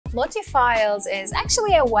LottieFiles is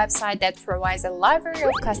actually a website that provides a library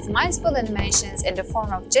of customizable animations in the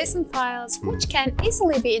form of JSON files, which can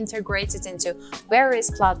easily be integrated into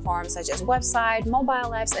various platforms such as website,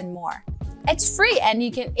 mobile apps, and more. It's free and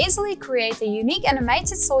you can easily create a unique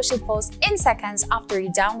animated social post in seconds after you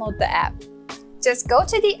download the app. Just go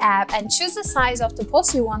to the app and choose the size of the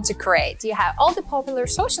post you want to create. You have all the popular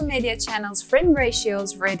social media channels' frame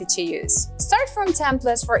ratios ready to use. Start from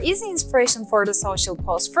templates for easy inspiration for the social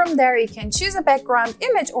post. From there, you can choose a background,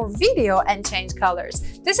 image, or video and change colors.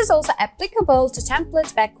 This is also applicable to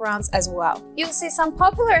template backgrounds as well. You'll see some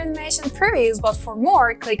popular animation previews, but for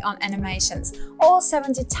more, click on Animations. All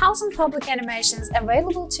 70,000 public animations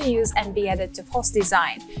available to use and be added to post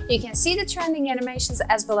design. You can see the trending animations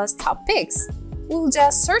as well as top picks. We'll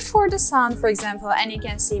just search for the sun, for example, and you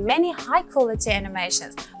can see many high-quality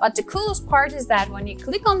animations. But the coolest part is that when you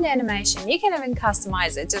click on the animation, you can even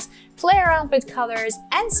customize it. Just play around with colors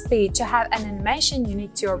and speed to have an animation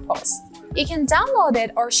unique to your post. You can download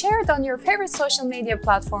it or share it on your favorite social media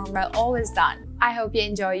platform when all is done. I hope you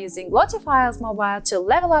enjoy using LottieFiles Mobile to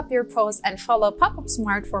level up your posts and follow Pop-Up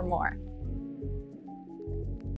Smart for more.